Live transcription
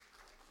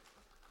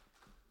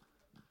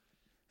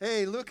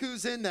Hey, look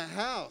who's in the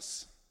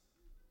house.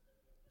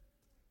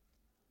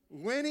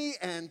 Winnie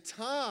and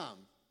Tom.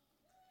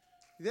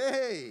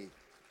 Hey.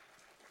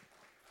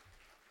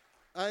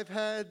 I've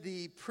had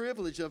the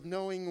privilege of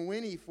knowing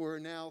Winnie for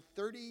now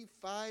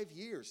 35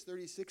 years,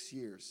 36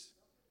 years.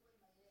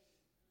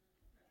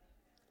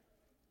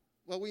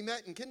 Well, we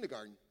met in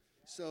kindergarten.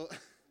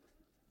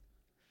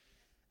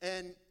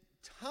 And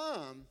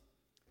Tom,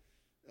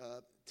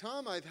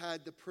 I've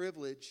had the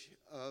privilege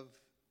of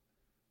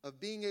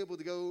being able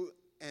to go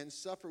and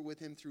suffer with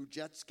him through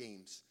Jets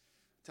games.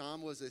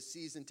 Tom was a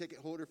season ticket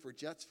holder for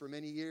Jets for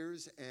many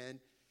years, and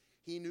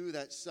he knew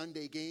that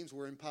Sunday games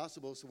were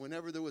impossible. So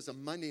whenever there was a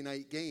Monday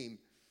night game,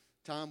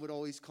 Tom would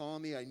always call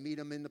me. I'd meet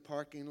him in the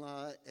parking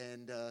lot,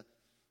 and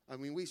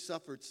we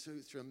suffered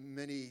through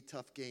many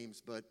tough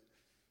games,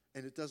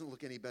 and it doesn't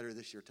look any better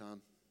this year,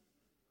 Tom.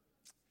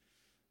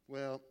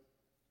 Well,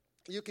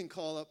 you can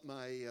call up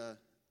my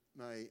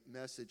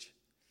message.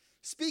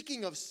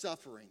 Speaking of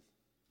suffering,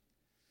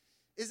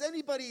 is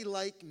anybody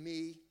like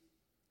me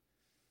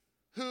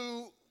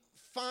who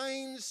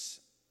finds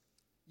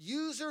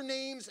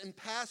usernames and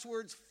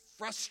passwords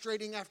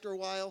frustrating after a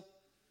while?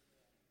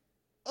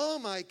 Oh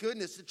my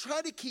goodness, to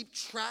try to keep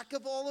track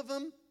of all of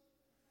them.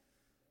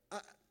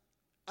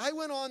 I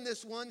went on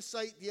this one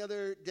site the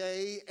other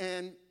day,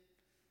 and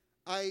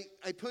I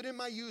put in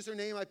my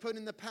username, I put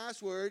in the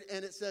password,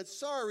 and it said,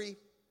 sorry.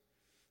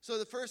 So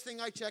the first thing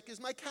I check is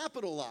my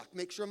capital lock,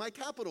 make sure my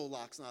capital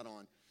lock's not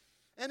on.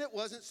 And it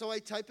wasn't, so I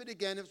type it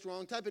again, if it's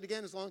wrong, type it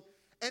again, it's wrong.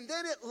 And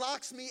then it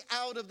locks me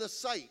out of the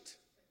site.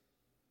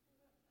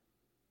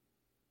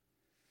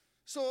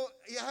 So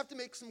you have to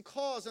make some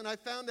calls, and I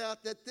found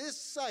out that this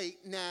site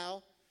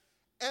now,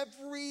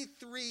 every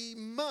 3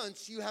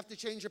 months, you have to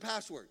change your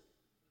password.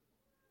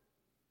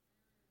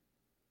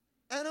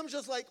 And I'm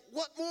just like,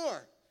 what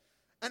more?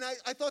 And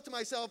I thought to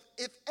myself,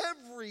 if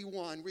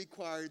everyone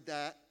required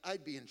that,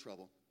 I'd be in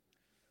trouble.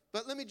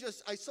 But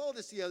I saw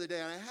this the other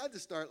day, and I had to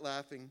start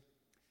laughing,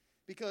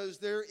 because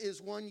there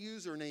is one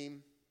username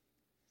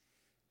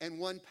and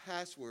one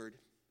password.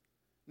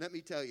 Let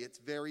me tell you, it's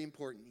very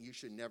important. You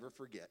should never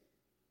forget.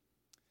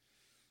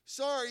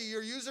 Sorry,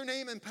 your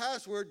username and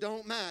password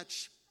don't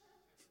match.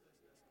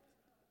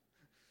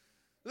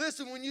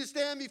 Listen, when you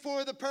stand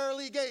before the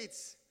pearly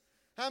gates,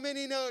 how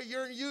many know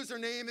your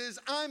username is,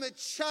 I'm a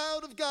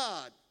child of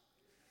God,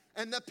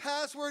 and the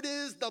password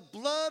is the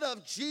blood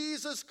of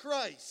Jesus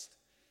Christ?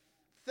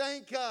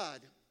 Thank God.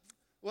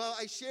 Well,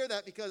 I share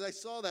that because I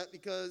saw that,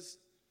 because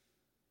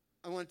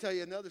I want to tell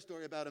you another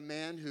story about a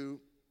man who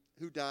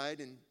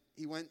died, and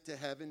he went to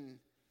heaven.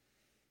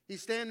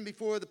 He's standing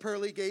before the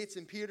pearly gates,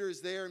 and Peter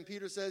is there, and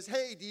Peter says,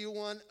 hey, do you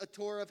want a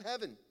tour of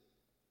heaven?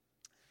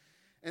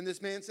 And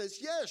this man says,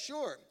 yeah,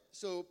 sure.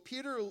 So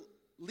Peter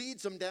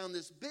leads him down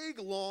this big,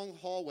 long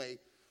hallway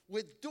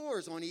with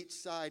doors on each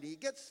side. He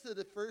gets to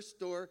the first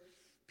door.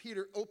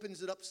 Peter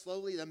opens it up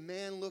slowly. The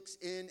man looks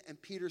in,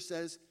 and Peter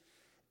says,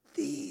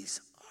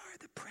 these are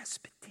the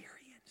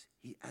Presbyterians,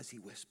 as he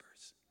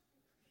whispers.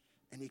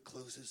 And he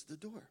closes the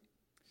door.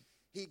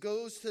 He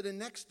goes to the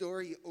next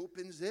door. He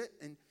opens it,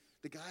 and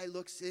the guy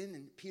looks in,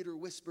 and Peter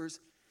whispers,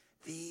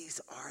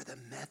 these are the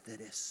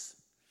Methodists.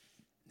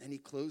 And then he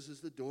closes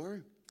the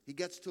door. He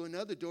gets to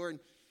another door, and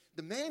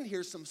the man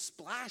hears some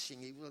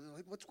splashing. He was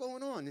like, what's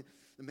going on?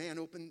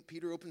 And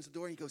Peter opens the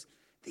door, and he goes,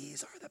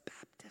 these are the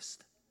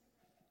Baptists.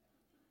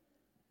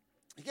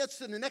 He gets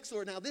to the next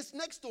door. Now, this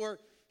next door,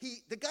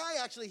 the guy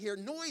actually hears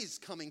noise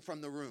coming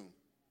from the room.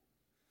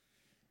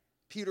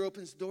 Peter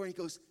opens the door, and he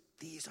goes,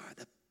 these are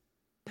the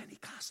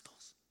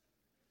Pentecostals.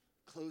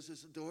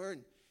 Closes the door,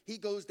 and he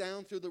goes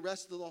down through the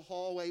rest of the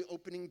hallway,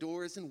 opening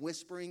doors and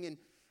whispering.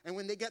 And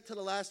when they get to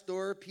the last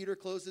door, Peter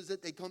closes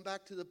it. They come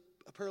back to the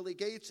pearly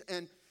gates,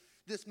 and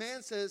this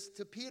man says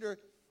to Peter,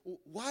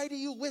 why do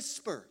you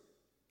whisper?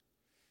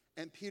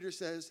 And Peter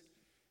says,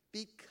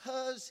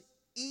 because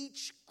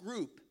each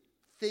group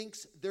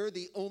thinks they're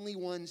the only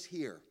ones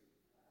here.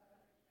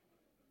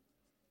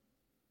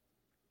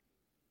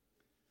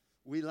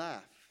 We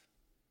laugh.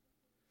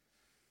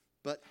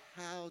 But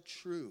how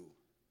true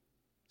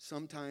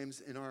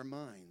sometimes in our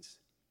minds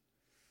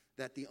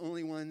that the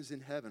only ones in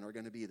heaven are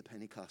going to be the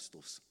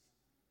Pentecostals.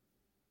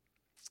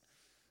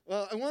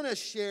 Well, I want to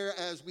share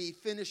as we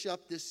finish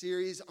up this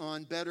series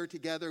on Better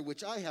Together,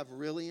 which I have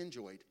really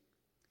enjoyed,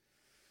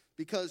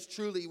 because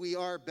truly we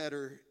are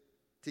better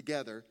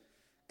together.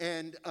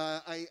 And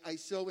I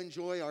so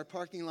enjoy our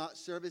parking lot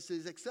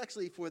services,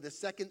 especially for the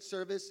second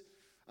service.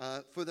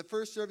 For the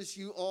first service,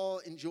 you all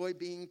enjoy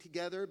being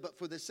together, but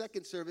for the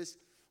second service,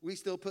 we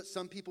still put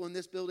some people in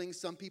this building,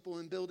 some people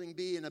in Building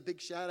B, and a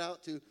big shout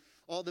out to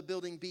all the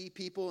Building B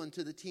people and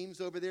to the teams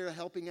over there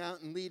helping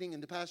out and leading,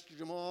 and to Pastor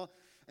Jamal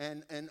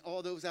and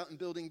all those out in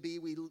Building B.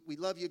 We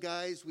love you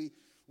guys.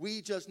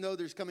 We just know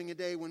there's coming a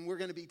day when we're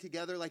going to be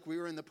together like we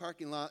were in the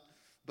parking lot,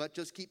 but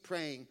just keep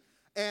praying.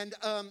 And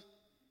I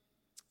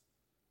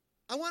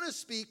want to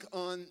speak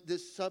on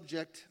this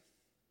subject,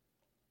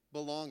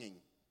 belonging.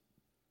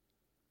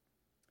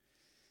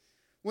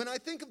 When I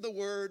think of the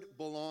word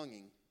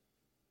belonging,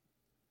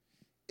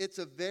 It's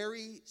a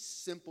very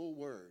simple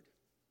word.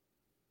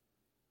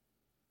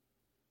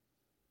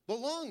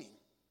 Belonging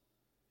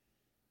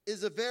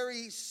is a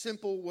very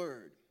simple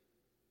word.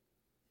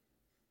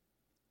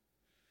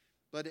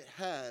 But it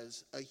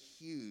has a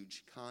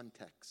huge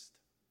context,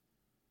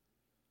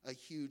 a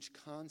huge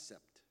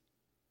concept.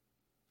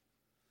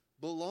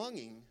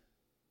 Belonging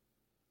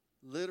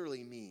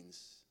literally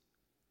means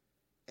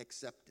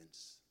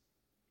acceptance.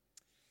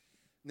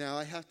 Now,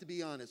 I have to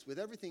be honest, with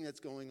everything that's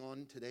going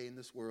on today in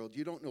this world,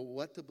 you don't know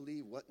what to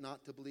believe, what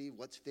not to believe,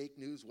 what's fake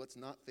news, what's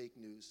not fake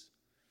news.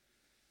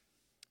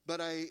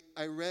 But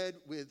I read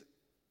with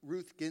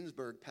Ruth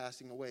Ginsburg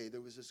passing away,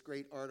 there was this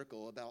great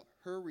article about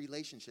her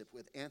relationship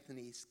with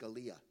Anthony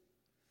Scalia.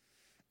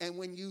 And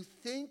when you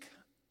think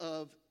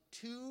of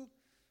two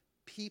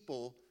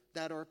people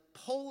that are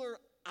polar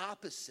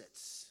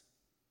opposites,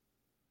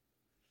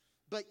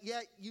 but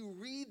yet you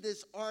read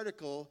this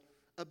article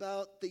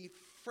about the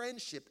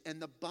friendship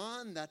and the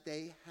bond that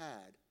they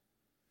had,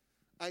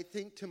 I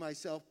think to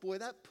myself, boy,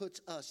 that puts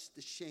us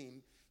to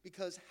shame,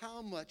 because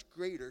how much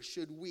greater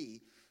should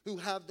we, who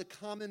have the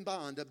common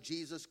bond of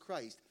Jesus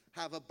Christ,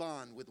 have a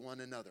bond with one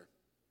another?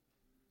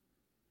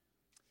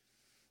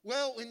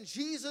 Well, when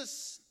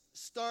Jesus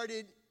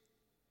started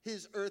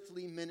his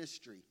earthly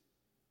ministry,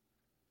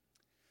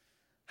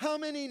 how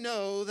many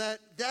know that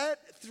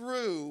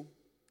threw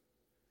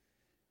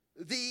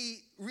the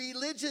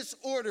religious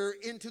order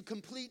into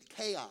complete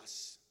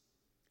chaos?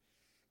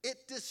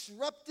 It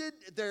disrupted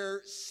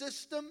their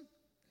system.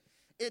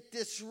 It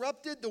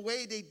disrupted the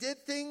way they did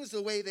things,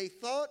 the way they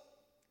thought.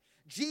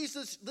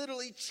 Jesus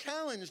literally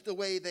challenged the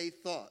way they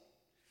thought.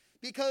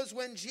 Because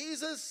when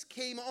Jesus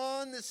came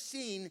on the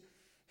scene,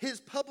 his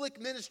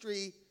public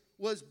ministry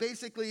was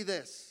basically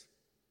this: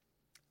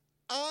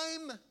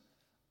 I'm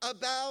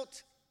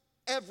about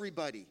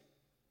everybody.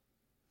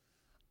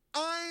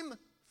 I'm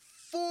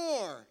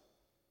for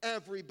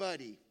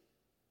everybody.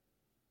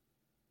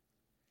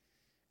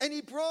 And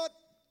he brought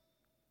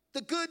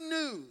the good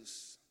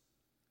news,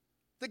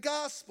 the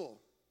gospel.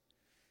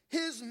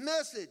 His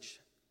message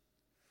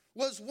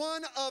was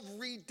one of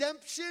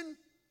redemption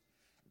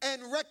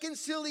and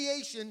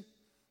reconciliation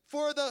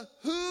for the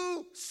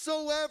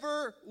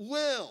whosoever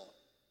will.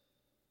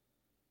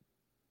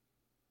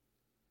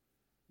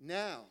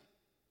 Now,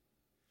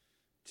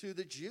 to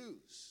the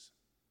Jews,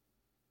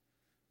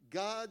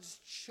 God's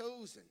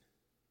chosen,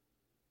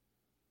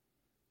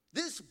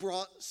 this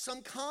brought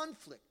some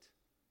conflict.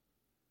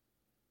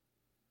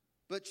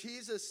 But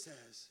Jesus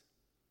says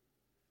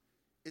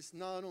it's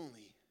not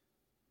only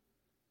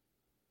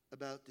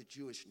about the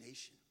Jewish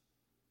nation,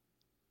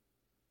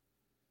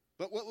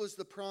 but what was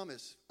the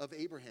promise of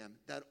Abraham?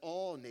 That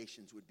all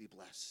nations would be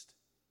blessed.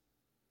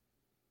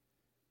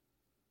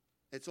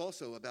 It's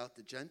also about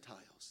the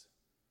Gentiles.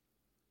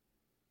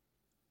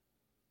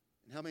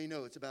 And how many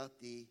know it's about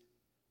the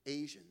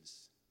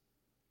Asians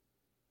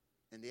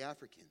and the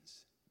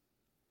Africans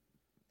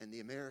and the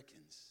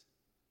Americans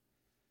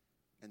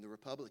and the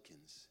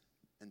Republicans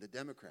and the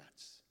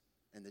Democrats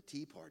and the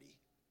Tea Party?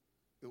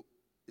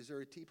 Is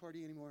there a Tea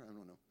Party anymore? I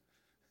don't know.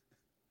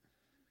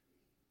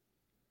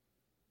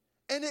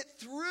 And it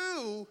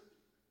threw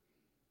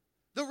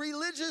the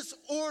religious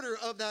order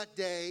of that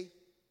day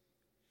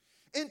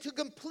into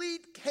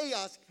complete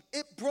chaos.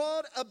 It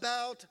brought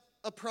about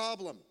a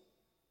problem,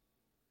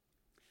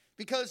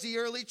 because the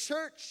early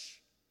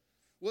church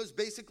was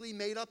basically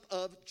made up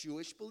of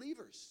Jewish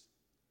believers.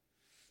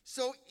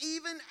 So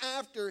even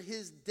after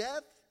his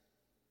death,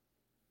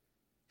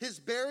 his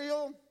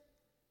burial,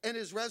 and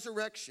his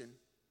resurrection,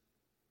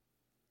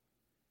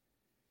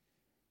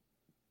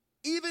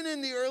 even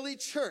in the early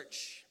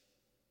church,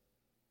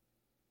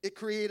 it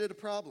created a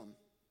problem.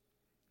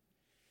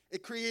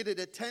 It created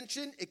a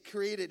tension. It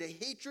created a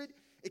hatred.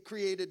 It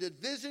created a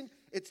division.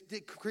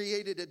 It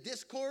created a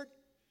discord.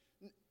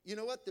 You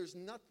know what? There's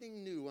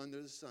nothing new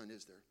under the sun,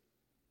 is there?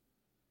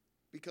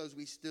 Because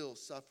we still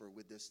suffer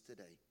with this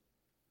today.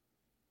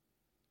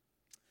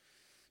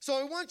 So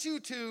I want you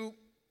to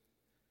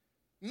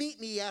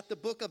meet me at the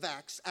book of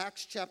Acts,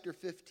 Acts chapter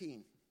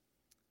 15.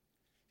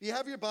 If you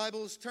have your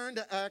Bibles, turn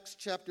to Acts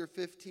chapter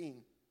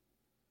 15.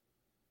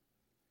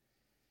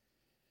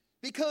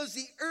 Because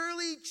the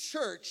early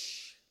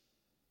church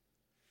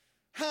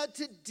had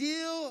to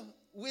deal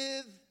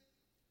with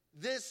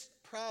this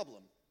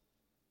problem.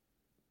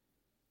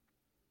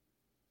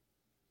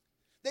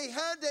 They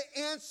had to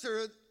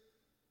answer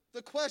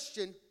the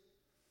question,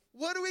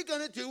 what are we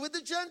going to do with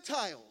the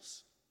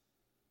Gentiles?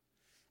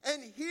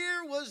 And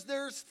here was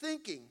their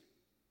thinking.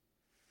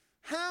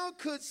 How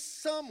could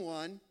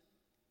someone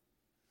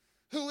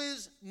who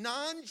is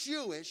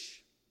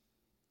non-Jewish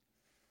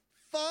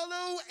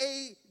follow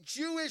a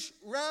Jewish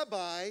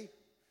rabbi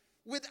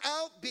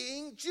without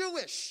being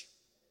Jewish?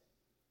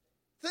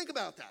 Think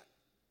about that.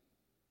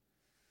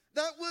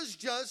 That was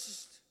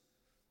just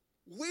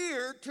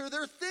weird to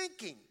their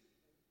thinking.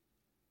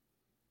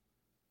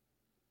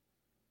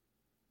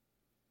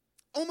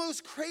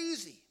 Almost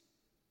crazy.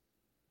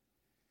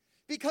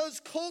 Because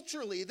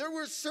culturally, there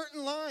were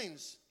certain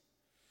lines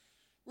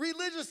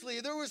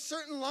Religiously, there were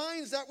certain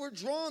lines that were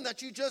drawn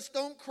that you just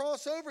don't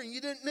cross over, and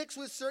you didn't mix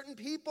with certain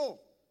people.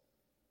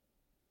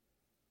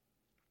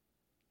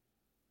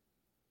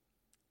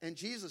 And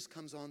Jesus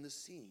comes on the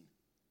scene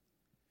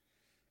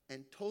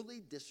and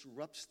totally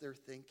disrupts their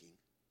thinking.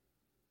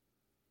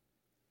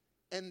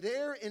 And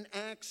there in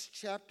Acts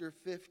chapter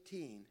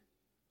 15,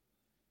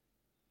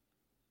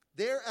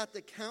 there at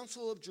the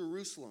Council of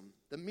Jerusalem,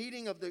 the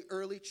meeting of the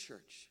early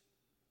church,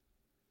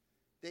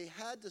 they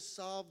had to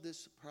solve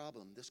this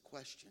problem, this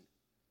question.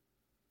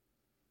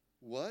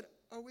 What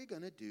are we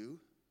going to do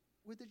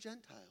with the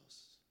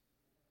Gentiles?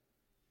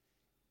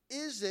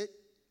 Is it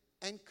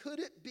and could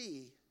it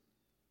be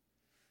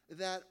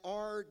that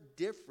our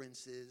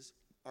differences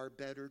are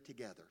better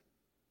together?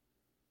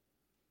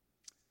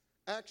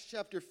 Acts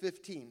chapter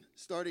 15,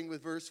 starting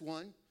with verse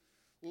 1.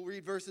 We'll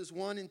read verses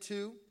 1 and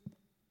 2,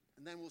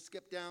 and then we'll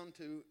skip down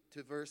to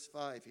verse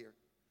 5 here.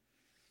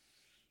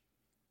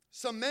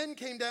 Some men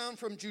came down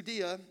from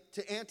Judea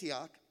to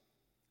Antioch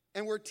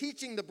and were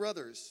teaching the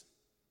brothers,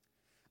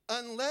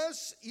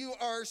 unless you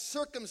are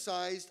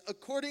circumcised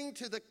according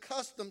to the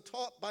custom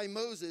taught by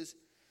Moses,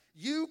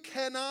 you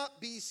cannot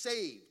be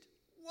saved.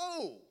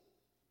 Whoa!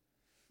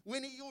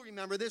 You'll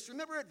remember this.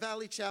 Remember at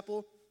Valley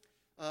Chapel,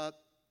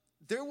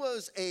 there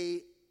was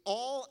a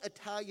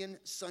all-Italian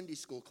Sunday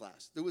school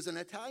class. There was an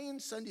Italian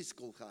Sunday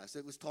school class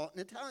that was taught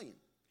in Italian.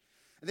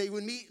 They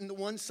would meet in the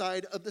one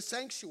side of the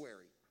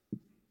sanctuary.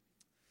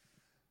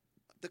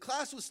 The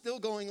class was still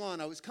going on.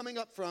 I was coming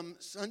up from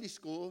Sunday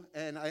school,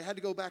 and I had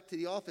to go back to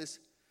the office.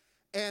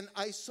 And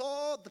I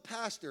saw the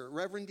pastor,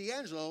 Reverend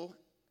D'Angelo,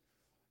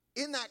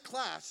 in that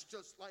class,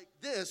 just like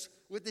this,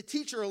 with the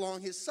teacher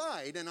along his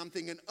side. And I'm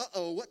thinking,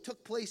 uh-oh, what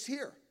took place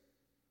here?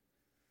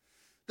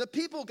 The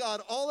people got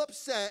all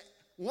upset.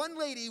 One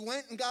lady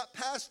went and got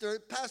Pastor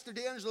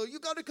D'Angelo, you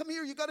got to come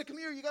here, you got to come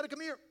here, you got to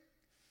come here.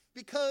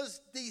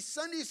 Because the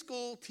Sunday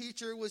school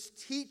teacher was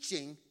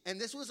teaching, and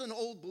this was an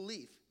old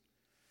belief,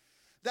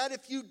 that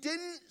if you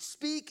didn't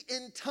speak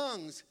in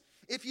tongues,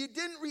 if you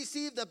didn't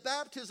receive the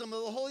baptism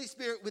of the Holy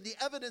Spirit with the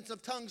evidence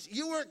of tongues,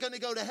 you weren't going to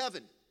go to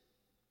heaven.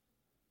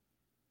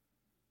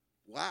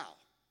 Wow.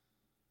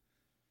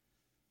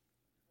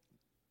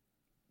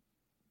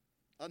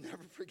 I'll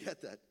never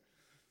forget that.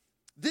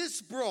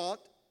 This brought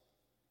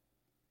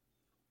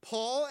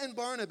Paul and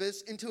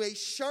Barnabas into a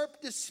sharp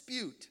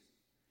dispute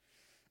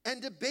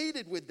and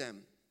debated with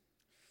them.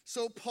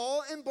 So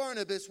Paul and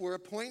Barnabas were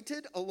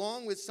appointed,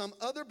 along with some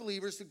other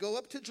believers, to go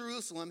up to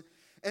Jerusalem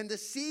and to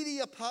see the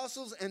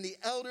apostles and the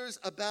elders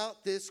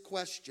about this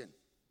question.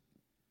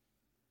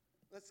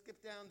 Let's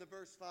skip down to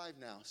verse 5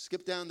 now.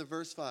 Skip down to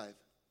verse 5.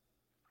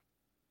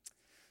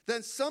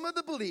 Then some of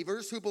the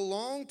believers who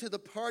belonged to the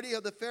party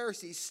of the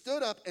Pharisees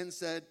stood up and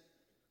said,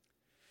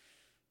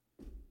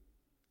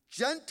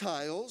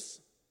 Gentiles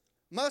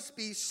must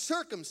be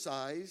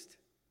circumcised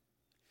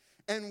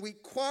and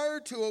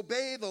required to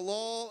obey the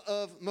law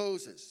of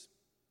Moses.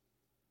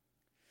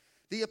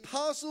 The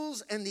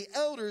apostles and the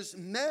elders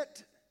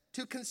met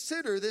to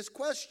consider this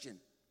question.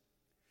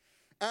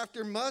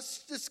 After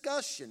much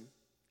discussion,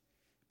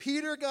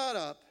 Peter got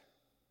up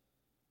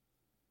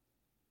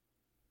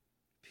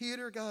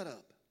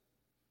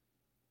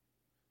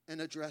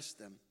and addressed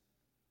them.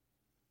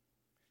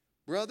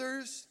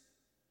 Brothers,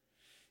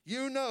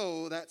 you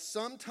know that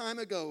some time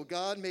ago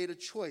God made a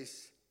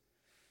choice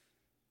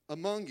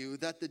among you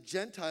that the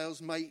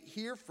Gentiles might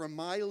hear from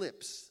my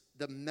lips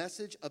the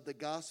message of the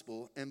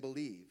gospel and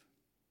believe.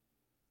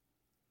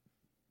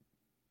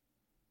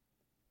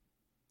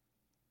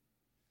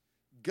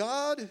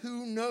 God,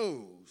 who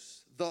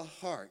knows the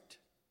heart,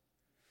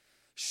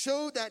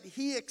 showed that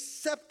he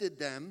accepted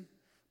them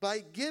by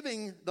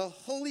giving the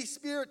Holy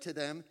Spirit to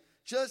them,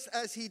 just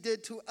as he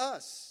did to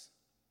us.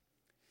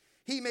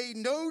 He made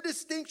no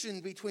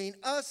distinction between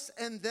us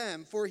and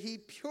them, for he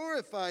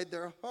purified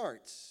their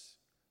hearts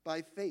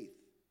by faith.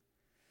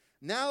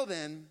 Now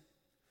then,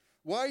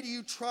 why do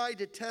you try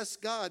to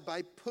test God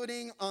by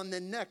putting on the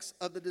necks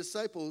of the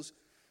disciples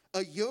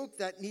a yoke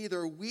that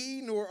neither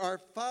we nor our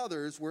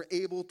fathers were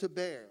able to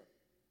bear?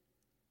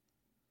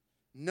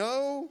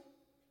 No,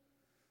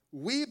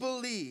 we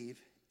believe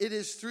it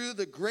is through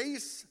the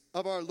grace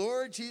of our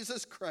Lord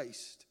Jesus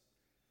Christ.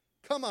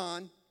 Come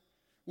on.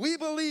 We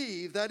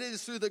believe that it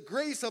is through the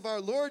grace of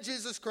our Lord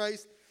Jesus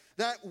Christ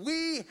that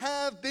we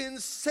have been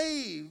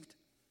saved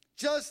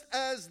just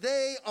as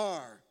they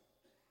are.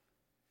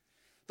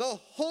 The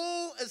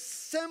whole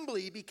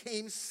assembly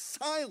became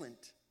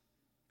silent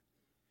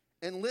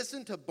and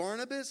listened to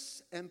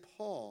Barnabas and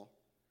Paul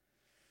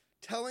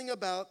telling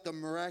about the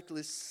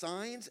miraculous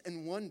signs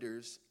and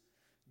wonders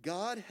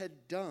God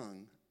had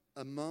done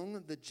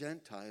among the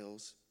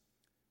Gentiles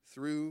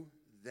through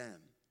them.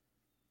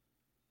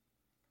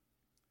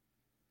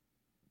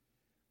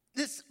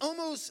 This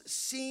almost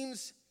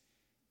seems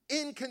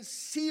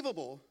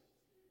inconceivable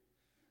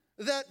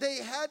that they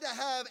had to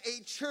have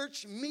a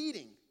church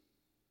meeting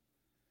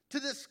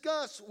to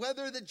discuss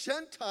whether the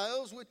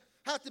Gentiles would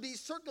have to be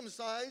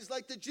circumcised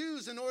like the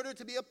Jews in order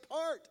to be a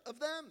part of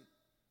them.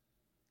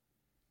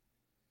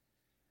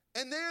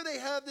 And there they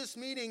have this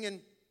meeting,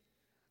 and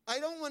I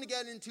don't want to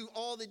get into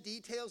all the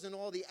details and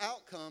all the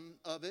outcome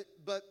of it,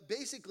 but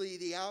basically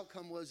the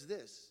outcome was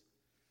this.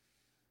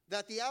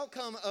 That the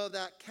outcome of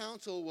that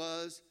council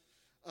was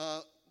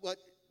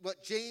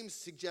what James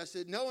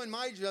suggested. No, in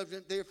my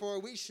judgment, therefore,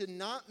 we should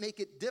not make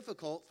it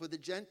difficult for the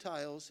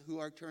Gentiles who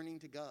are turning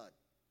to God.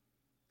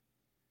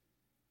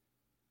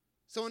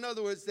 So in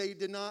other words, they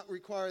did not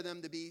require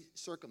them to be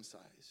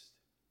circumcised.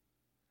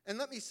 And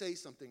let me say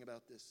something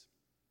about this.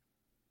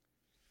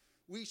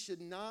 We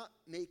should not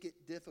make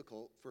it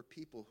difficult for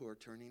people who are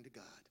turning to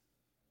God.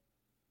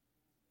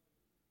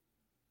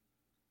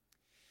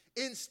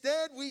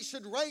 Instead, we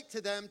should write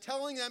to them,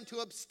 telling them to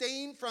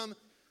abstain from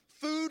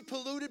food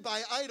polluted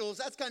by idols.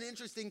 That's kind of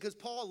interesting because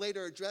Paul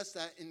later addressed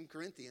that in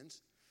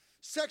Corinthians.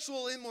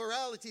 Sexual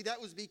immorality, that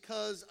was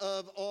because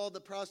of all the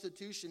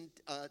prostitution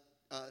at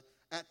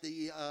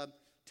the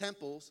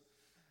temples.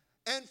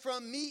 And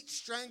from meat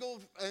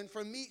strangled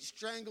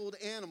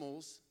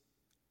animals,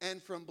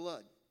 and from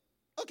blood.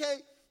 Okay,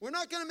 we're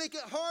not going to make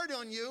it hard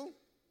on you,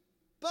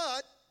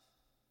 but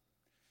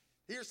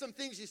here's some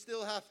things you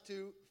still have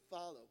to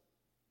follow.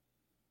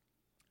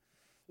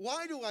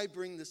 Why do I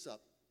bring this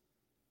up?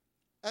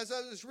 As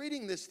I was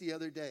reading this the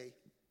other day,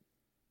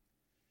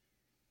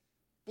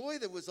 boy,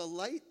 there was a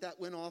light that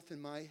went off in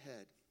my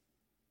head.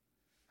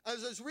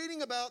 As I was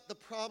reading about the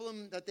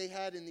problem that they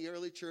had in the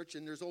early church,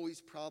 and there's always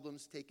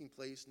problems taking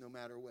place no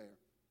matter where.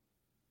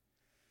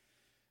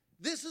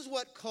 This is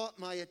what caught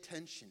my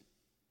attention.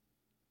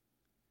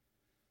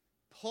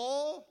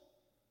 Paul,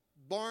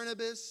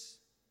 Barnabas,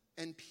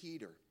 and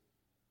Peter.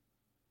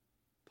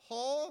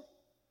 Paul,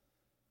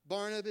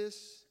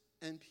 Barnabas,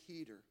 and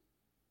Peter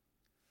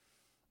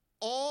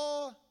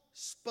all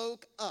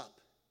spoke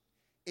up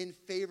in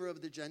favor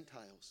of the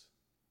Gentiles.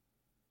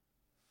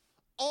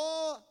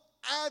 All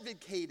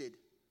advocated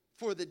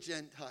for the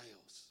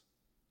Gentiles.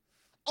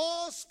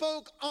 All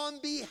spoke on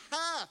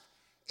behalf,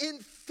 in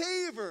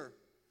favor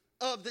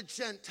of the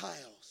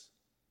Gentiles.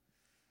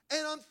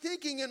 And I'm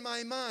thinking in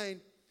my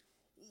mind,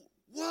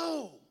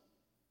 whoa.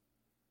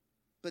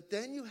 But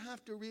then you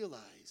have to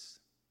realize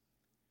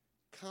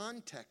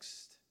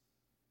context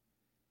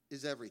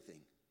is everything.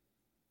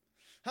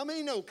 How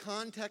many know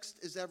context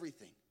is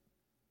everything?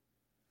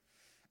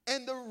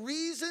 And the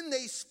reason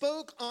they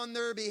spoke on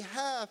their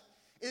behalf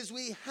is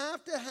we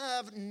have to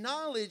have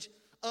knowledge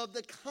of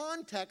the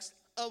context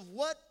of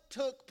what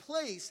took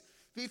place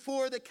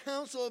before the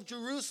Council of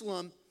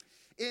Jerusalem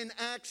in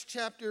Acts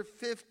chapter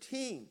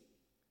 15.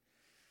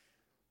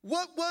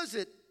 What was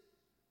it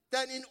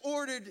that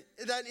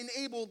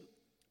enabled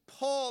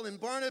Paul and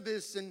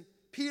Barnabas and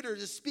Peter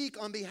to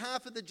speak on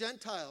behalf of the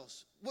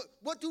Gentiles?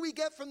 What do we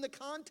get from the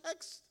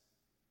context?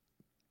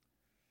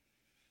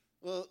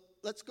 Well,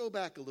 let's go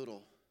back a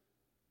little.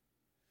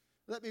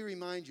 Let me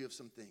remind you of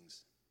some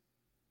things.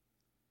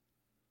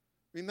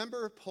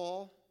 Remember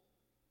Paul?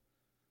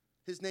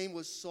 His name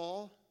was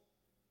Saul.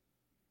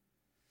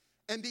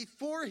 And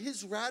before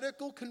his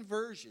radical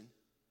conversion,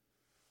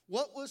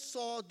 what was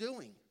Saul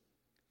doing?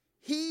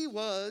 He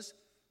was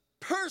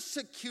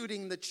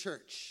persecuting the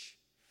church.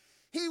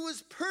 He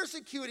was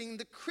persecuting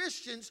the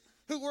Christians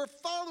who were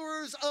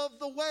followers of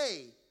the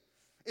way.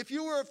 If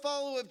you were a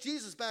follower of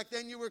Jesus back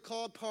then, you were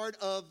called part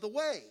of the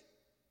way.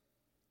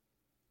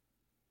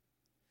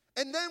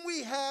 And then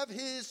we have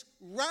his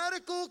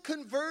radical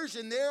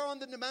conversion there on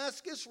the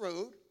Damascus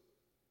Road.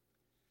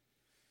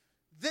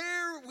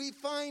 There we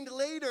find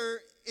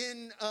later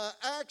in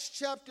Acts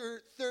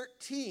chapter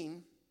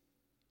 13,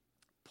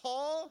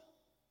 Paul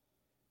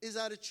is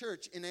at a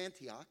church in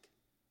Antioch.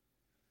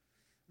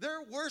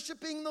 They're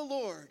worshiping the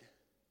Lord.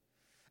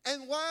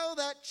 And while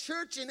that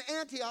church in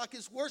Antioch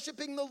is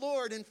worshiping the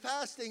Lord and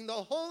fasting, the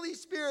Holy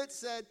Spirit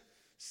said,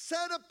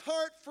 "Set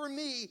apart for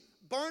me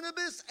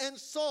Barnabas and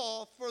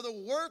Saul for the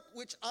work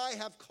which I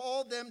have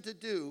called them to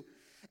do."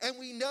 And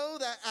we know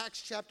that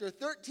Acts chapter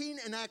 13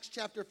 and Acts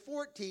chapter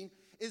 14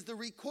 is the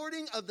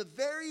recording of the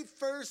very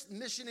first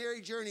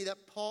missionary journey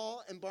that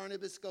Paul and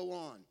Barnabas go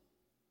on.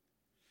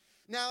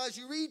 Now, as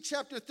you read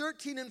chapter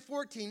 13 and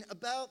 14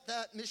 about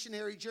that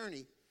missionary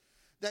journey,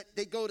 that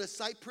they go to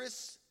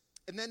Cyprus,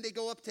 and then they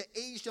go up to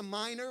Asia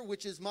Minor,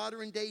 which is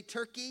modern-day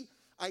Turkey,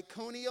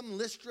 Iconium,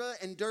 Lystra,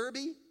 and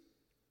Derbe.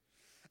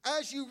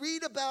 As you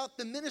read about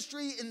the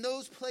ministry in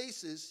those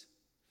places,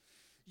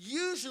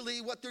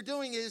 usually what they're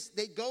doing is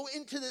they go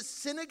into the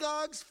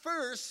synagogues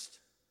first,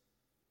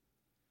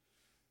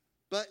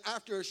 but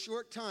after a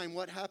short time,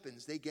 what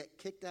happens? They get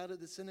kicked out of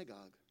the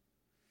synagogue.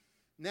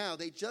 Now,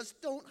 they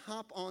just don't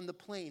hop on the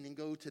plane and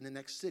go to the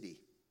next city.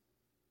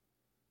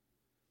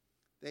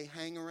 They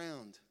hang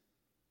around.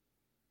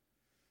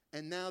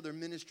 And now they're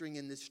ministering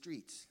in the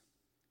streets.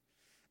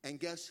 And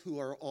guess who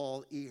are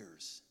all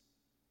ears?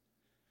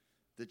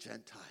 The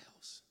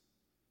Gentiles.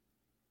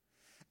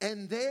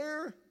 And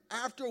there,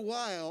 after a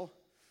while,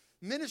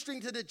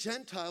 ministering to the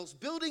Gentiles,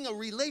 building a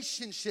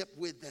relationship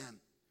with them,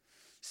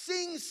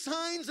 seeing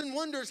signs and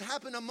wonders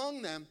happen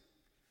among them.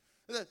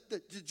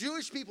 The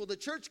Jewish people, the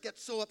church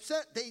gets so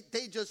upset,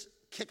 they just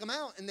kick them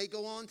out and they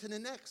go on to the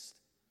next.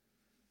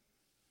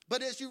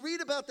 But as you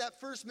read about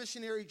that first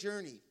missionary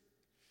journey,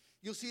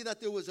 you'll see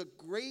that there was a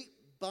great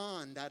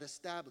bond that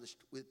established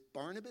with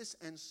Barnabas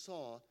and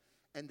Saul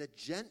and the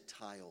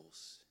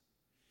Gentiles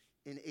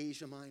in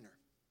Asia Minor.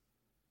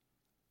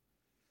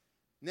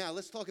 Now,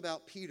 let's talk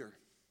about Peter,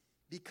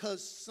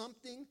 because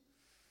something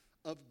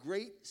of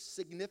great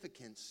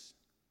significance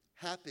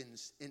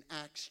happens in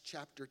Acts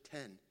chapter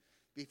 10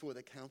 before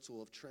the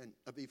Council of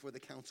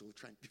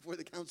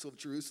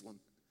Jerusalem.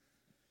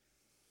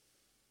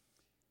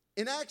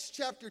 In Acts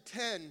chapter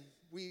 10,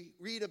 we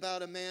read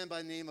about a man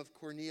by the name of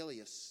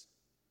Cornelius,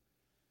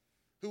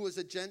 who was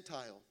a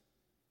Gentile,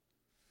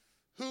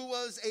 who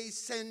was a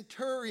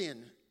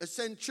centurion. A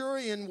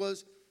centurion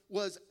was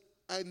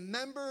a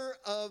member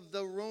of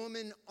the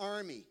Roman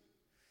army.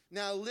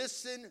 Now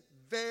listen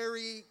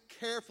very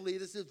carefully.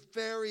 This is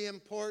very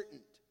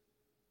important.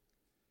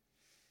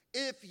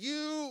 If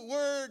you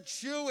were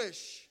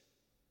Jewish,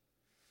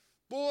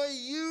 boy,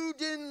 you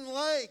didn't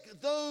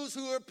like those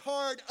who were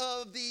part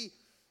of the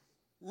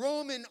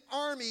Roman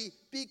army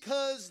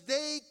because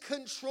they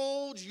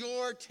controlled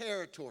your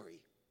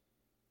territory.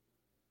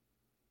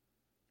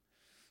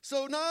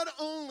 So not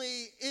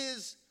only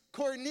is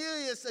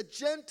Cornelius a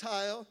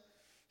Gentile,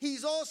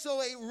 he's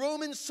also a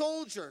Roman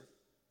soldier.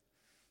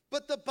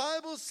 But the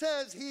Bible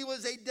says he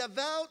was a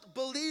devout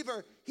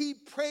believer. He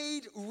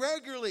prayed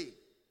regularly.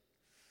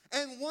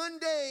 And one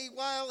day,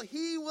 while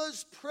he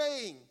was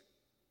praying,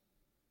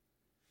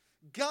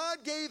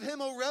 God gave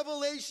him a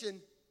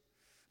revelation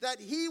that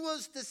he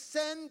was to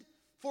send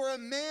for a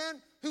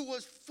man who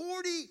was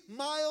 40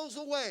 miles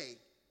away.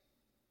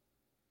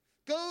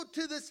 Go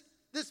to this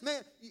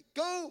man.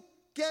 Go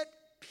get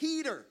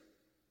Peter.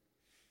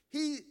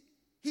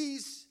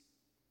 He's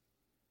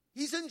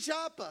in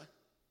Joppa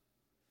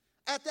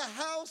at the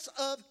house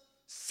of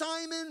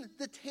Simon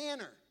the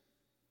tanner.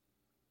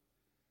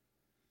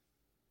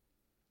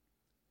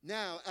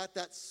 Now, at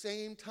that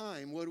same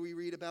time, what do we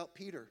read about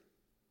Peter?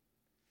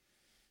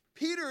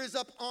 Peter is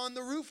up on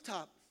the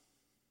rooftop.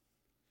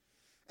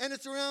 And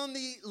it's around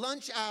the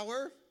lunch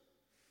hour.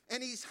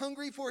 And he's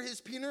hungry for his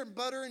peanut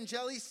butter and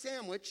jelly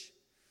sandwich.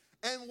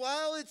 And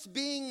while it's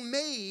being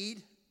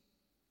made,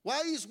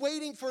 while he's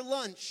waiting for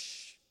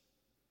lunch,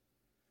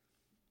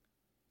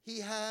 he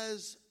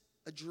has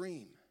a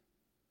dream,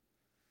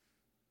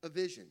 a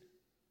vision.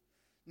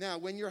 Now,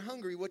 when you're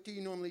hungry, what do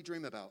you normally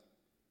dream about?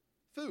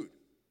 Food.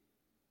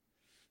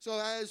 So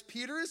as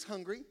Peter is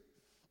hungry,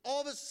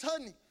 all of a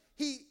sudden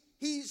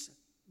he's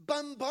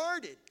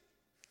bombarded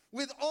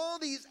with all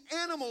these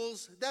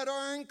animals that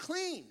are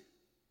unclean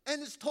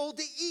and is told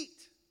to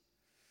eat.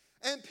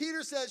 And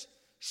Peter says,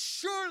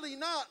 "Surely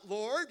not,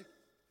 Lord.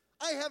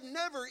 I have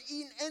never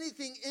eaten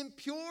anything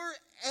impure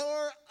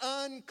or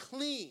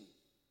unclean."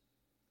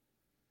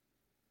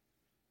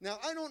 Now,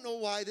 I don't know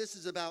why this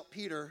is about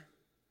Peter,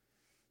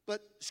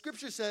 but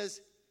Scripture says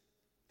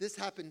this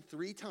happened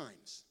 3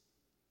 times.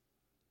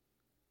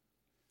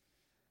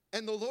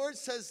 And the Lord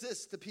says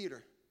this to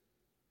Peter: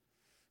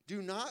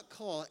 "Do not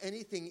call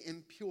anything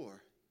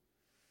impure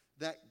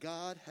that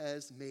God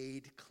has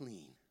made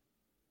clean."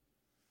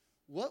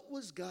 What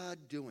was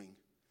God doing?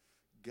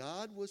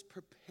 God was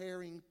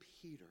preparing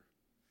Peter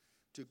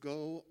to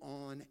go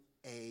on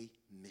a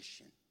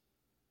mission.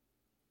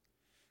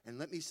 And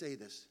let me say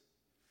this,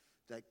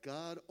 that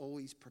God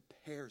always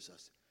prepares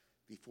us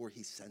before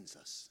he sends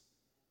us.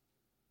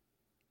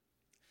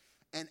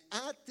 And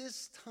at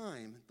this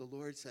time, the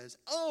Lord says,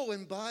 "Oh,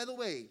 and by the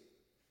way,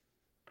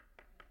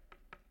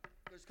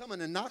 there's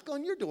coming a knock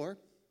on your door.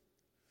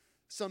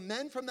 Some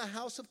men from the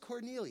house of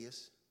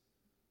Cornelius.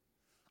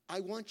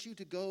 I want you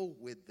to go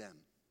with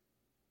them."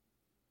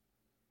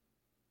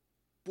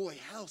 Boy,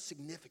 how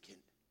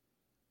significant.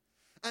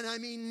 And I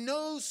mean,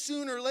 no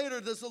sooner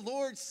later does the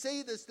Lord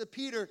say this to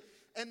Peter,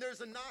 and there's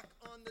a knock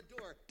on the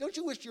door. Don't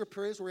you wish your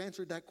prayers were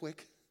answered that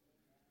quick?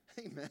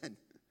 Amen.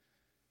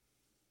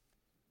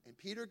 And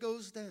Peter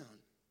goes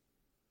down.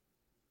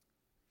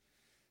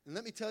 And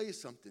let me tell you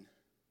something.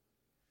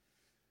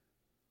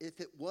 If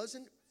it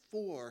wasn't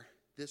for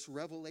this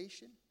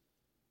revelation,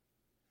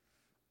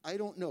 I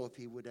don't know if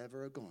he would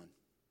ever have gone.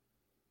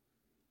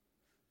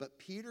 But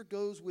Peter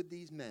goes with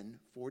these men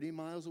 40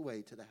 miles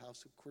away to the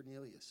house of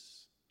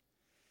Cornelius.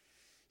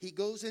 He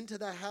goes into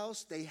the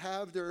house. They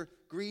have their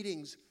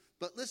greetings.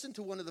 But listen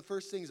to one of the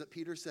first things that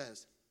Peter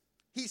says.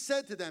 He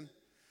said to them,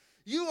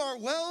 "You are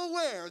well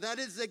aware that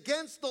it is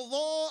against the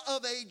law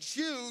of a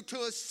Jew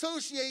to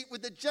associate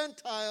with the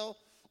Gentile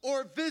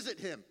or visit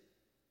him."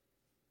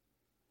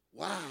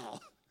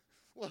 Wow.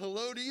 Well,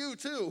 hello to you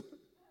too.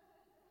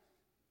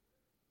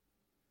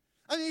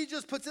 I mean, he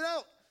just puts it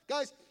out.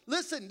 Guys,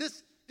 listen,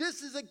 this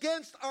is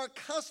against our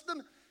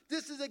custom.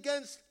 This is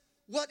against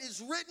what is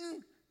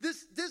written.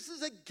 This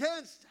is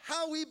against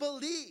how we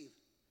believe.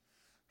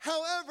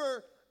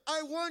 However,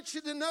 I want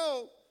you to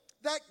know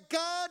that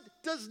God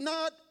does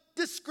not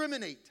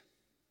discriminate.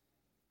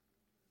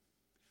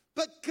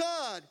 But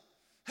God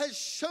has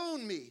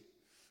shown me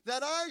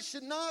that I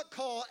should not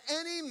call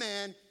any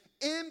man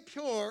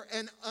impure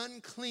and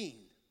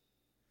unclean.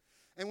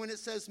 And when it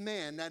says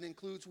man, that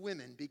includes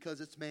women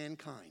because it's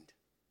mankind.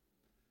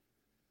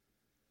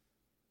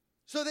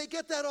 So they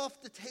get that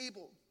off the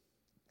table.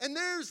 And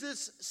there's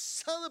this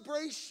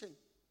celebration.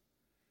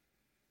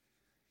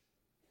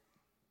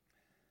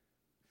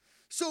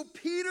 So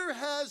Peter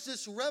has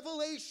this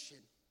revelation.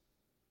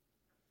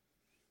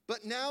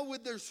 But now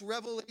with this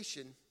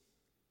revelation,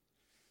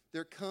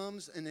 there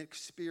comes an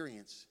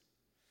experience.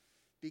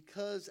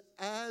 Because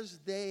as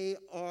they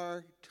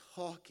are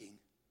talking,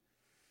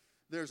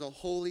 there's a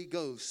Holy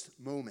Ghost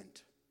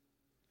moment.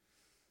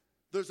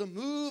 There's a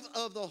move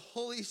of the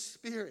Holy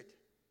Spirit.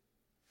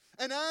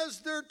 And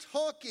as they're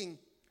talking,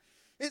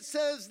 it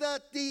says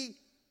that the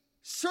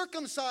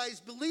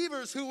circumcised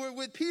believers who were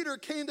with Peter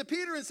came to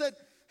Peter and said,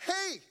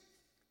 hey,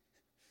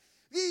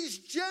 these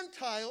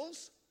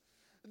Gentiles,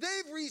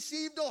 they've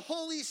received the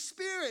Holy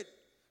Spirit.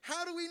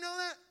 How do we know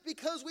that?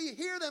 Because we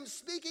hear them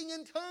speaking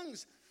in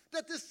tongues.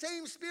 That the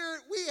same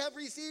Spirit we have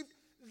received,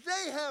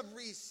 they have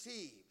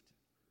received.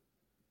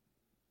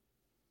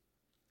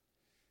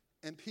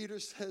 And Peter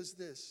says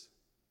this.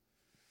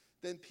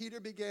 Then Peter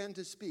began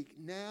to speak.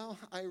 Now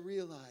I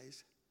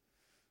realize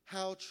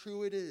how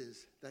true it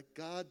is that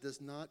God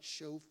does not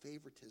show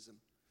favoritism,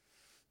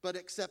 but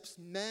accepts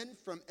men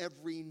from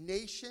every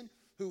nation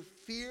who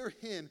fear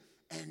him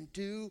and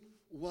do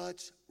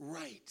what's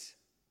right.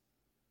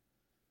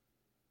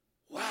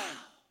 Wow.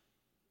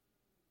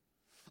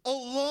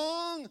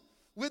 Along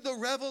with the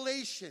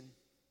revelation,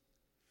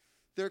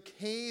 there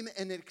came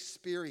an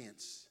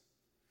experience.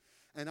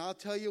 And I'll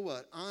tell you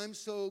what, I'm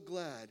so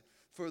glad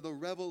for the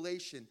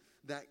revelation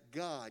that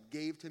God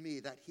gave to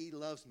me, that he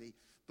loves me.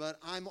 But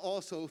I'm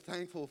also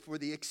thankful for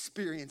the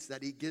experience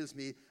that he gives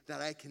me,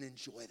 that I can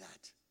enjoy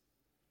that.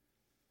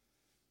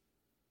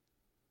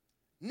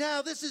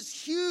 Now, this is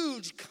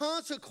huge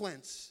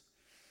consequence.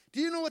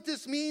 Do you know what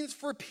this means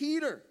for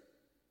Peter?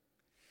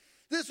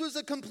 This was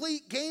a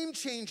complete game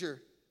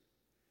changer.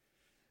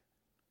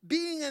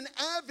 Being an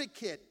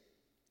advocate,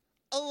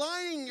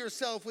 aligning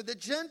yourself with the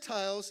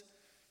Gentiles,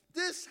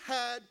 this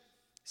had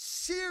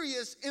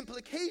serious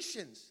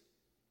implications.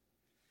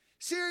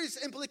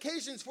 Serious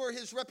implications for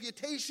his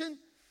reputation,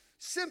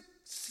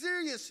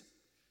 serious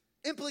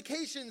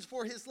implications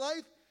for his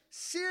life,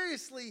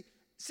 serious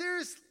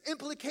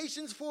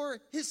implications for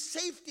his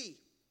safety.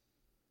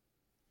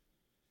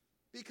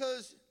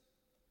 Because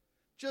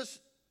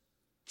just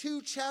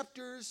 2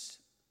 chapters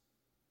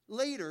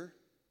later,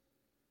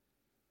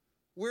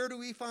 where do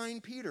we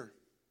find Peter?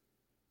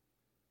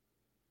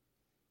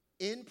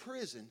 In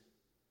prison.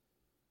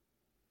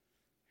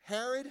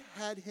 Herod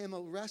had him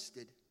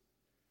arrested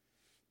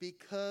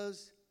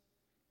because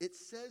it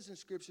says in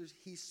scriptures,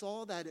 he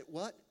saw that it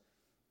what?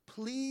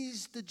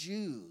 Pleased the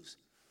Jews.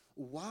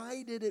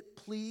 Why did it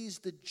please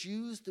the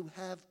Jews to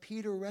have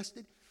Peter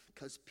arrested?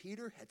 Because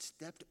Peter had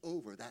stepped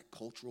over that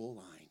cultural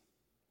line.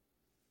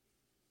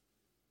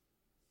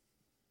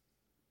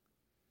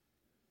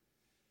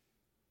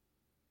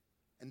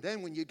 And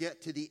then when you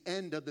get to the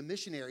end of the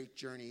missionary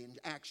journey in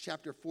Acts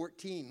chapter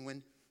 14,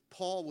 when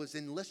Paul was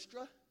in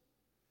Lystra,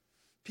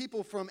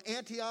 people from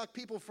Antioch,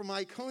 people from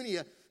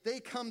Iconium, they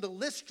come to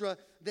Lystra.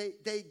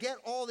 They get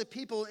all the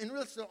people in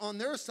Lystra on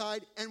their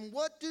side. And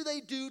what do they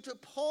do to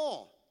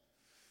Paul?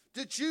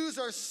 The Jews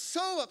are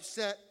so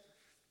upset,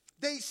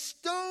 they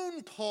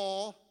stone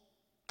Paul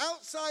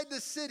outside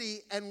the city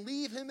and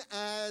leave him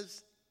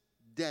as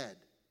dead.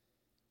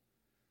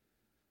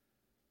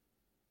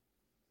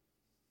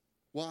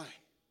 Why?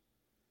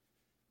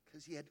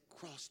 Because he had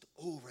crossed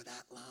over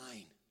that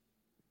line.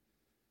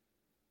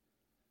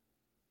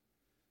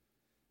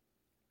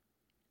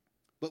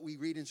 But we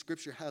read in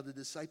Scripture how the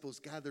disciples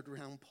gathered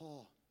around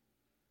Paul.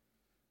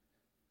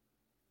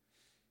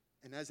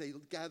 And as they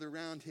gathered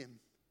around him,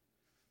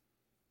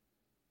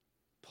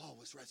 Paul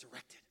was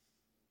resurrected.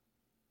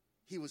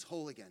 He was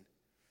whole again.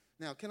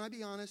 Now, can I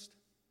be honest?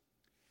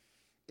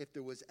 If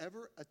there was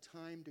ever a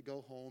time to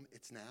go home,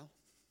 it's now.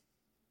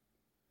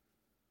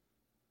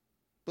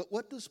 But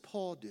what does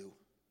Paul do?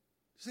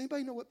 Does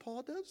anybody know what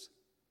Paul does?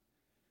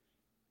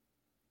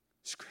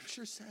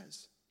 Scripture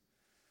says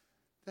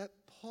that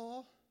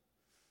Paul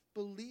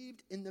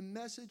believed in the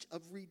message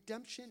of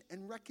redemption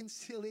and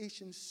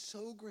reconciliation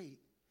so great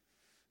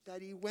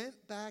that he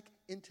went back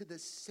into the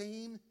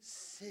same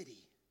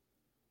city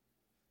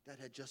that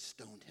had just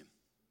stoned him.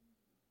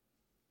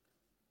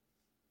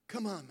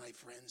 Come on, my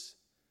friends.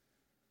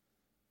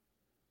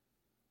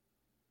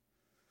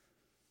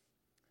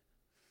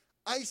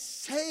 I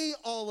say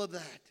all of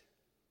that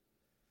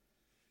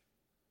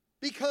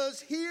because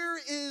here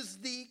is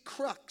the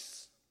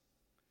crux.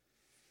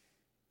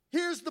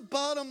 Here's the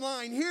bottom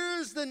line.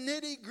 Here's the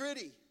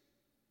nitty-gritty.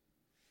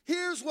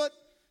 Here's what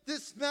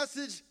this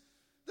message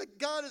that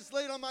God has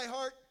laid on my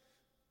heart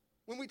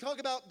when we talk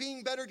about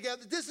being better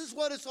together. This is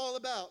what it's all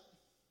about.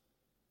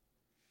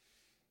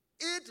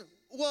 It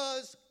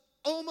was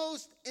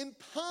almost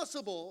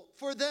impossible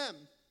for them,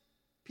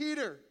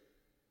 Peter,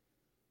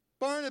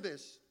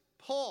 Barnabas,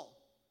 Paul,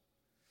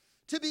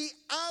 to be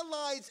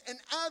allies and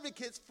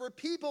advocates for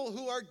people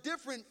who are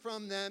different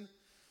from them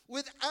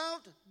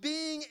without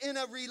being in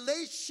a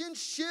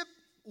relationship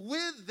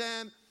with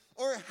them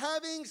or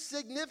having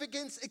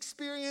significance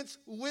experience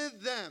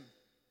with them.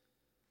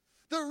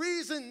 The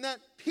reason that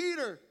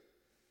Peter,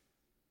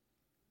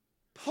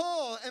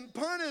 Paul, and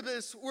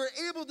Barnabas were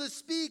able to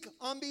speak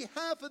on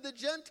behalf of the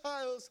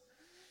Gentiles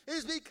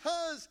is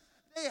because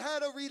they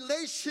had a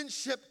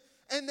relationship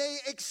and they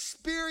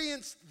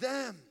experienced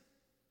them.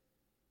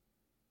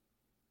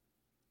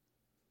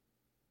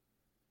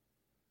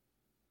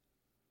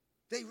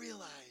 They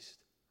realized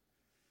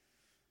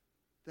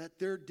that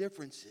their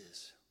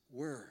differences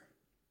were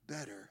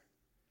better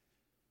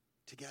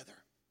together.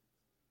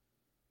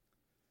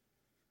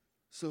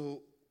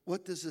 So,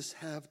 what does this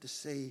have to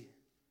say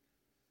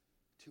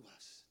to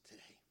us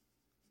today?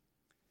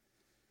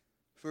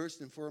 First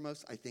and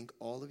foremost, I think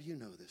all of you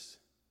know this,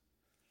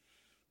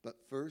 but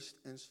first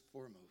and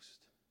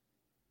foremost,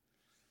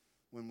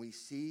 when we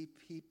see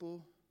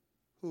people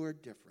who are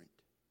different,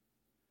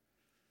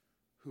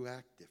 who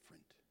act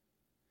different,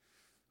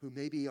 who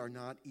maybe are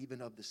not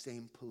even of the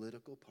same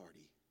political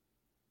party,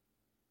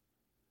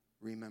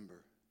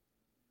 remember,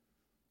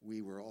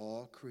 we were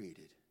all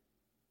created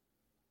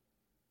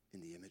in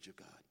the image of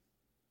God.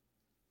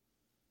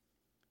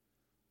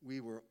 We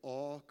were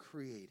all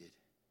created.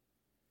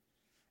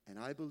 And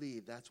I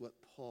believe that's what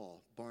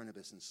Paul,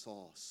 Barnabas, and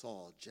Saul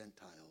saw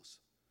Gentiles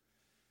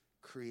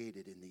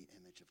created in the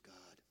image of God.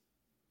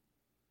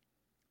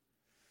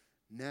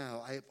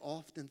 Now, I have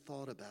often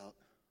thought about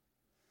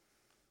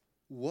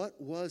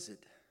what was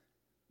it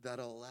that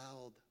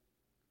allowed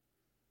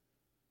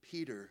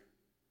Peter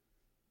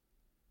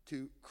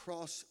to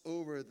cross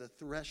over the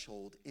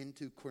threshold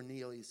into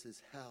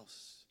Cornelius'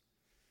 house.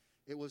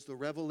 It was the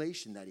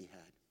revelation that he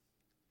had.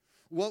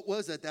 What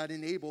was it that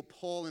enabled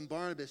Paul and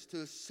Barnabas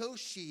to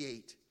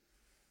associate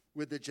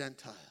with the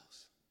Gentiles?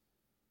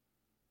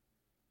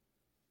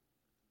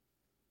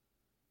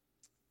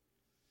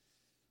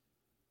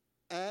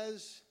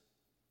 As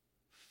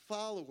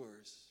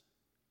followers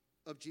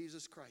of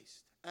Jesus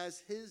Christ, as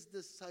his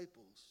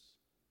disciples,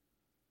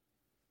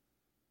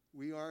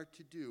 we are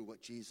to do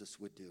what Jesus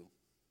would do.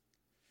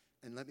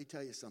 And let me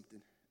tell you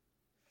something.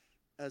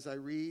 As I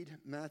read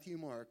Matthew,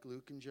 Mark,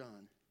 Luke, and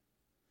John,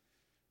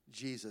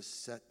 Jesus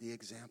set the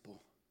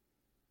example.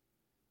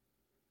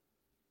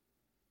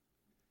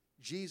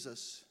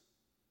 Jesus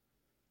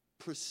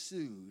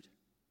pursued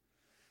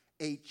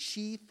a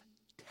chief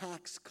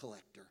tax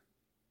collector,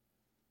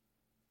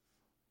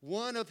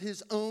 one of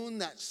his own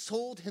that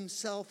sold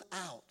himself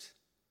out,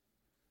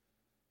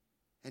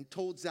 and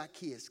told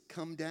Zacchaeus,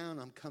 "Come down,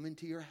 I'm coming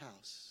to your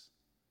house."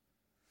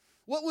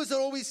 What was it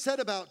always said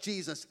about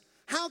Jesus?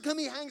 How come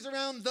he hangs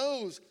around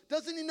those?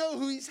 Doesn't he know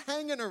who he's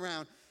hanging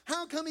around?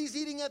 How come he's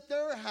eating at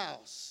their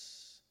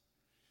house?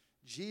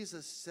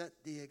 Jesus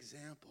set the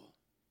example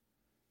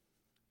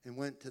and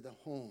went to the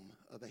home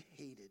of a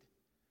hated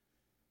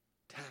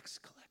tax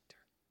collector.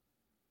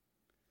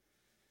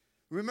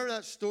 Remember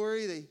that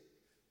story?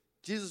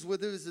 Jesus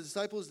with his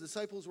disciples. The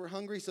disciples were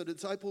hungry, so the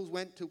disciples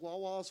went to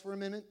Wawa's for a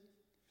minute.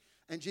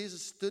 And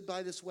Jesus stood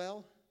by this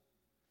well,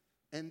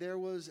 and there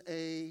was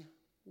a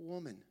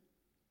woman.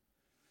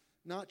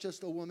 Not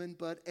just a woman,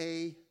 but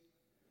a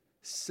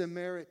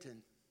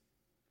Samaritan.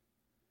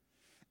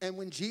 And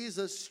when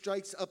Jesus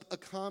strikes up a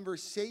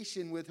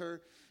conversation with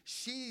her,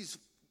 she's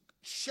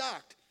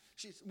shocked.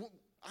 She's, "Well,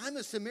 I'm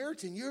a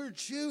Samaritan, you're a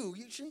Jew,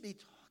 you shouldn't be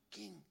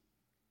talking."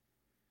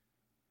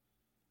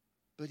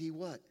 But he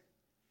what?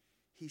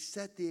 He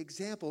set the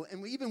example.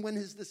 And even when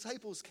his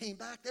disciples came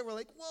back, they were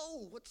like,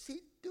 "Whoa, what's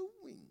he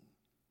doing?"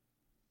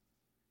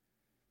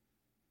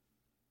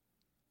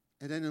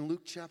 And then in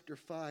Luke chapter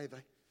 5,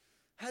 I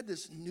had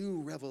this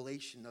new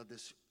revelation of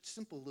this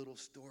simple little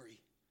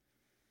story.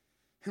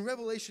 In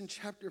Revelation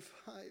chapter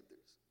 5,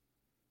 there's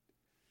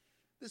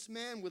this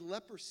man with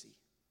leprosy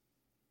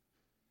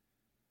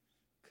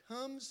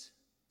comes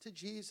to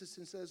Jesus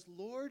and says,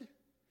 "Lord,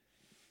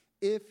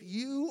 if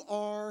you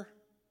are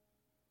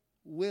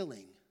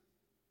willing,"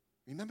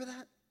 remember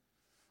that?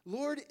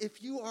 "Lord,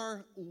 if you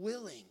are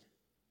willing."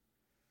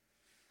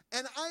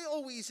 And I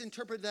always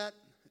interpret that,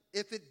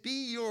 "if it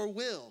be your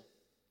will."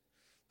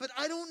 But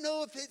I don't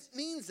know if it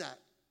means that,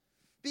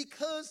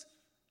 because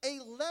a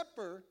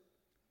leper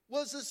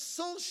was a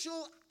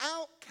social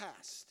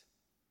outcast.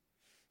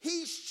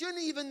 He shouldn't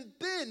even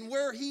been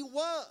where he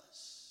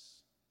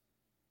was.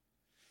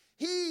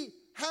 He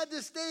had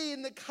to stay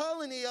in the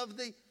colony of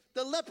the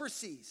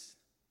leprosies.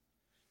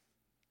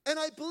 And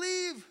I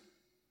believe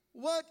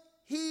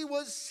what he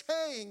was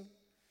saying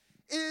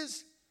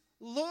is,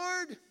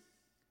 "Lord,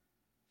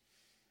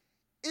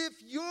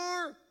 if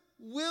you're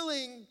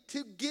willing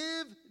to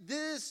give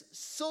this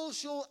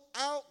social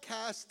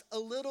outcast a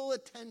little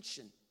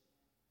attention."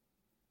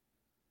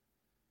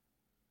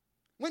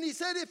 When he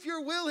said, "if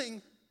you're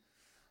willing,"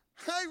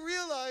 I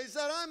realize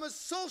that I'm a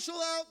social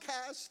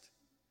outcast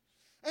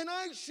and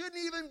I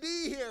shouldn't even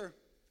be here.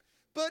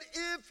 But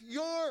if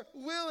you're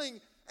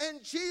willing,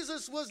 and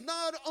Jesus was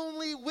not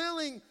only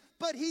willing,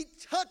 but he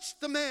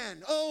touched the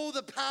man. Oh,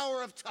 the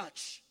power of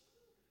touch.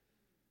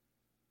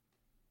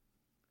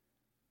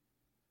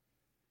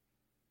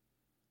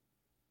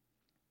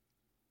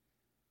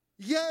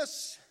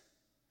 Yes,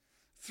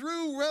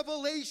 through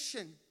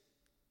revelation,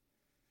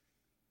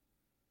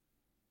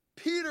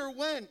 Peter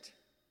went,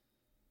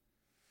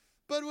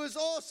 but it was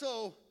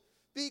also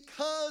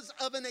because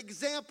of an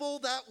example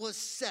that was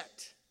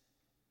set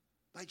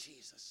by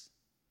Jesus.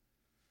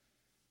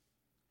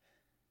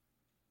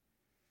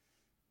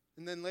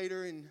 And then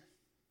later in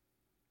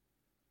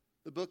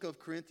the book of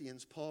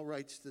Corinthians, Paul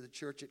writes to the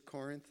church at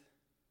Corinth.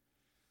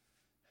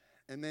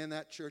 And man,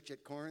 that church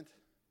at Corinth,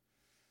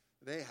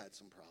 they had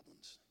some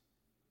problems.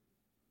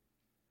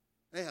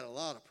 They had a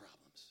lot of problems.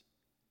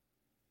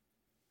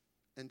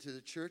 And to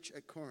the church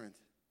at Corinth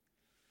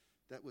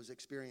that was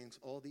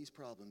experiencing all these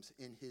problems,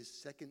 in his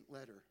second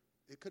letter,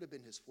 it could have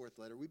been his fourth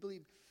letter. We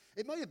believe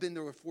it might have been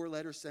there were 4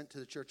 letters sent to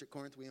the church at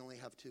Corinth. We only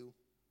have 2.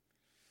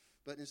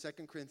 But in 2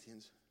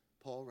 Corinthians,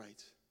 Paul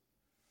writes,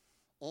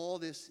 all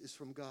this is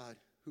from God,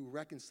 who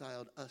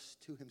reconciled us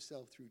to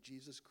himself through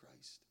Jesus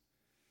Christ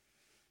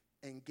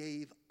and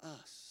gave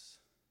us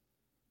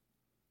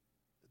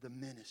the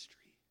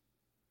ministry.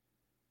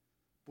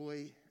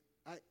 Boy,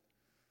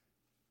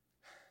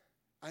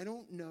 I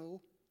don't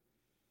know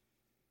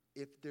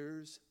if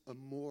there's a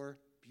more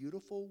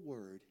beautiful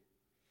word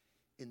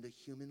in the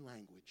human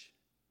language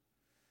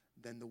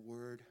than the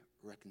word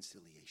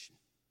reconciliation.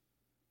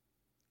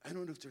 I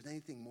don't know if there's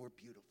anything more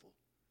beautiful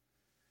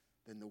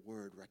than the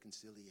word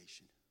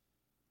reconciliation.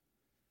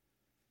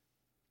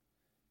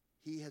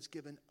 He has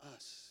given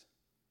us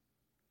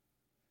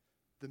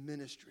the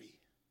ministry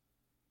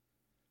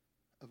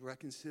of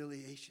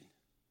reconciliation.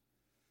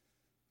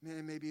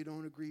 Man, maybe you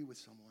don't agree with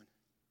someone.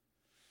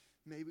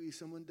 Maybe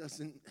someone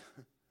doesn't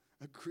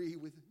agree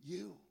with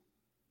you.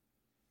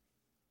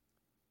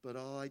 But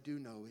all I do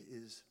know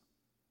is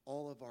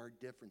all of our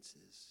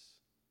differences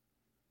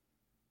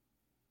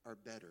are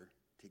better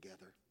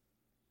together.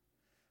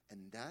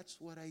 And that's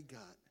what I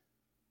got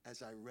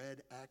as I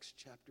read Acts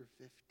chapter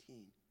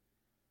 15.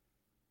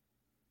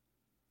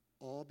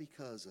 All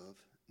because of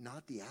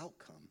not the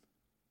outcome,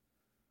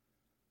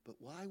 but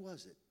why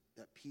was it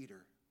that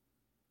Peter,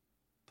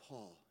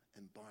 Paul,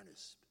 and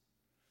Barnabas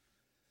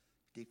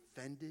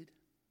defended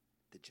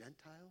the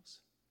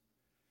Gentiles?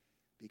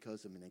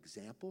 Because of an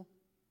example,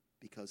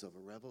 because of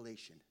a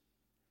revelation,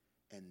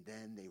 and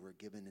then they were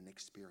given an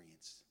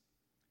experience.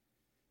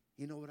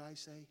 You know what I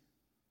say?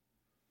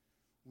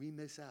 We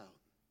miss out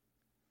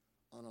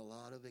on a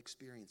lot of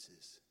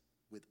experiences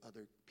with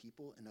other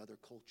people and other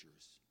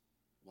cultures.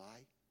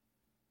 Why?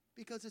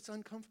 Because it's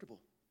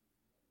uncomfortable.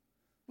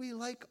 We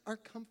like our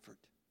comfort.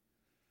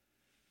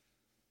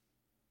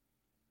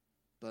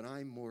 But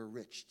I'm more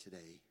rich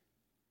today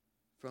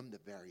from the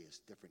various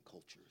different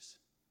cultures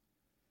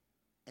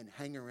and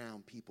hang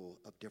around people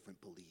of different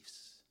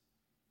beliefs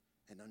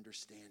and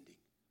understanding,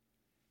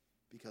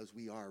 because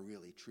we are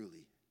really,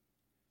 truly,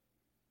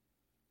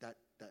 that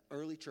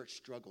early church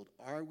struggled.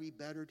 Are we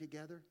better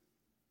together?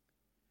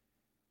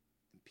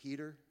 And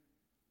Peter,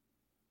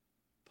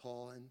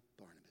 Paul, and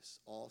Barnabas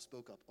all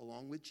spoke up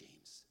along with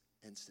James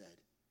and said,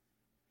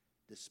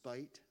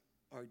 despite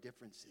our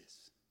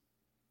differences,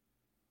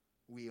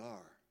 we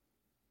are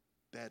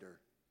better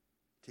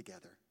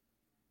together.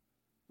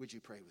 Would you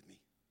pray with me?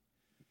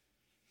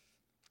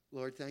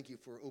 Lord, thank you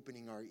for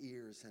opening our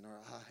ears and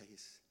our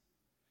eyes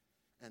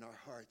and our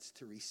hearts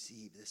to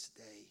receive this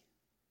day.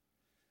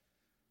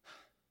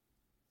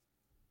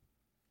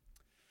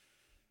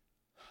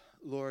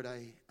 Lord,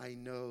 I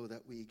know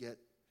that we get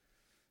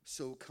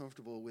so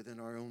comfortable within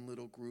our own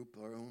little group,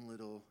 our own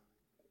little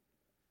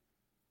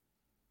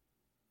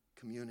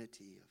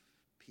community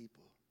of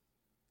people.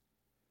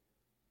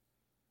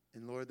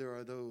 And Lord, there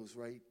are those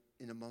right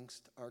in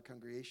amongst our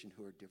congregation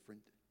who are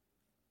different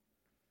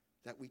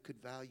that we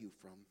could value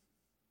from.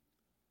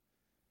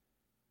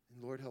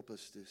 And Lord, help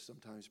us to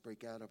sometimes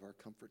break out of our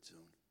comfort zone,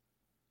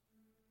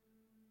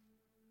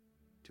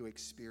 to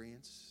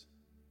experience,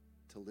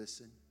 to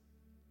listen,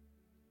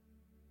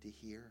 to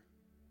hear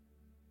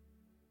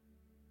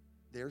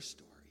their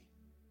story.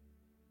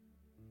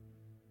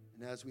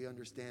 And as we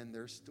understand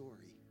their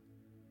story,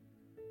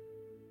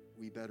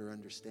 we better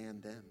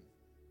understand them.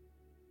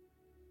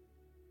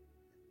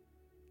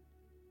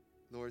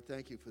 Lord,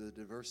 thank you for the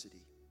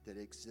diversity that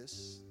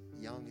exists,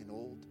 young and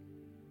old,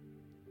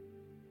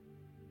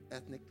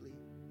 ethnically,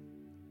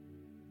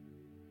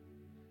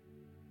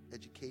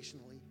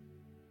 educationally,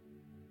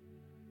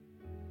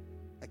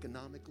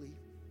 economically.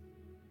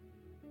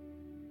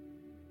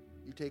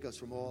 You take us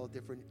from all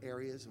different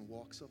areas and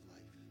walks of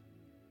life.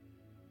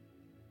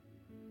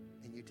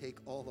 And you take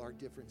all our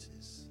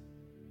differences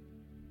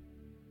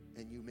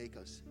and you make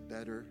us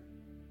better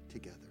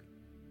together.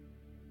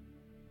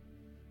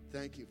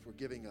 Thank you for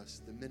giving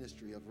us the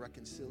ministry of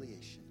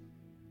reconciliation.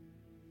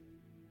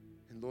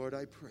 And Lord,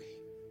 I pray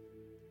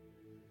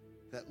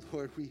that,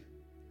 Lord,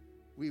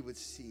 we would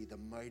see the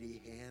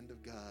mighty hand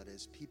of God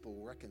as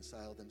people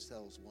reconcile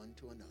themselves one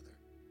to another.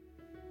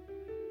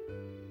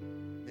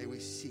 May we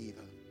see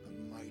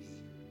a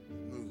mighty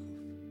move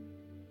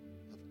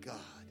of God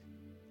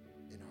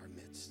in our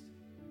midst.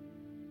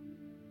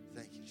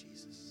 Thank you,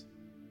 Jesus.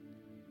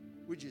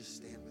 Would you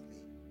stand with me?